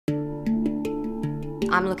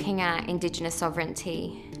I'm looking at Indigenous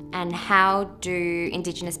sovereignty and how do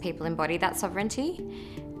Indigenous people embody that sovereignty,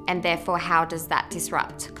 and therefore how does that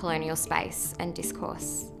disrupt colonial space and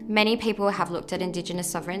discourse. Many people have looked at Indigenous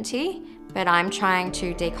sovereignty, but I'm trying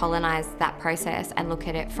to decolonise that process and look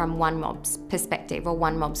at it from one mob's perspective or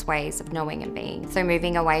one mob's ways of knowing and being. So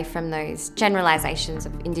moving away from those generalisations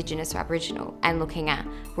of Indigenous or Aboriginal and looking at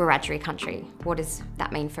Wiradjuri country. What does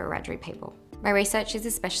that mean for Wiradjuri people? My research is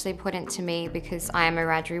especially important to me because I am a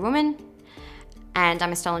Wiradjuri woman and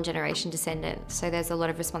I'm a stolen generation descendant, so there's a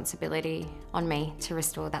lot of responsibility on me to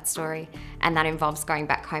restore that story, and that involves going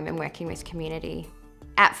back home and working with community.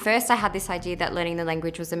 At first I had this idea that learning the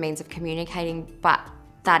language was a means of communicating, but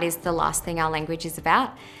that is the last thing our language is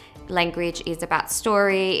about. Language is about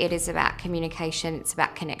story, it is about communication, it's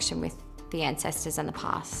about connection with the ancestors and the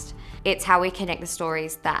past. It's how we connect the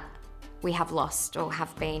stories that we have lost or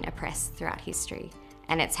have been oppressed throughout history,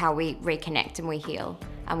 and it's how we reconnect and we heal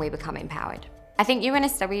and we become empowered. I think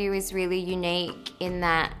UNSW is really unique in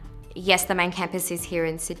that, yes, the main campus is here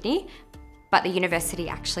in Sydney, but the university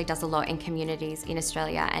actually does a lot in communities in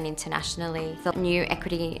Australia and internationally. The new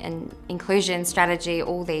equity and inclusion strategy,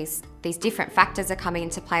 all these different factors are coming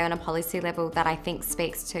into play on a policy level that I think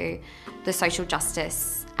speaks to the social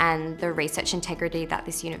justice and the research integrity that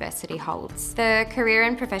this university holds. The Career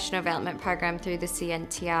and Professional Development Program through the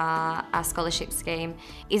Scientia Scholarship scheme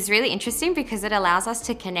is really interesting because it allows us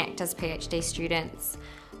to connect as PhD students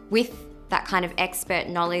with that kind of expert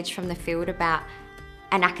knowledge from the field about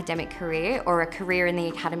an academic career or a career in the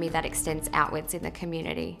academy that extends outwards in the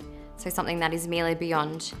community. So something that is merely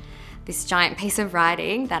beyond this giant piece of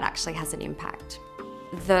writing that actually has an impact.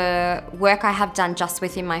 The work I have done just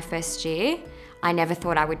within my first year, I never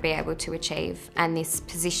thought I would be able to achieve, and this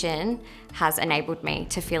position has enabled me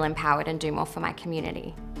to feel empowered and do more for my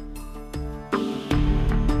community.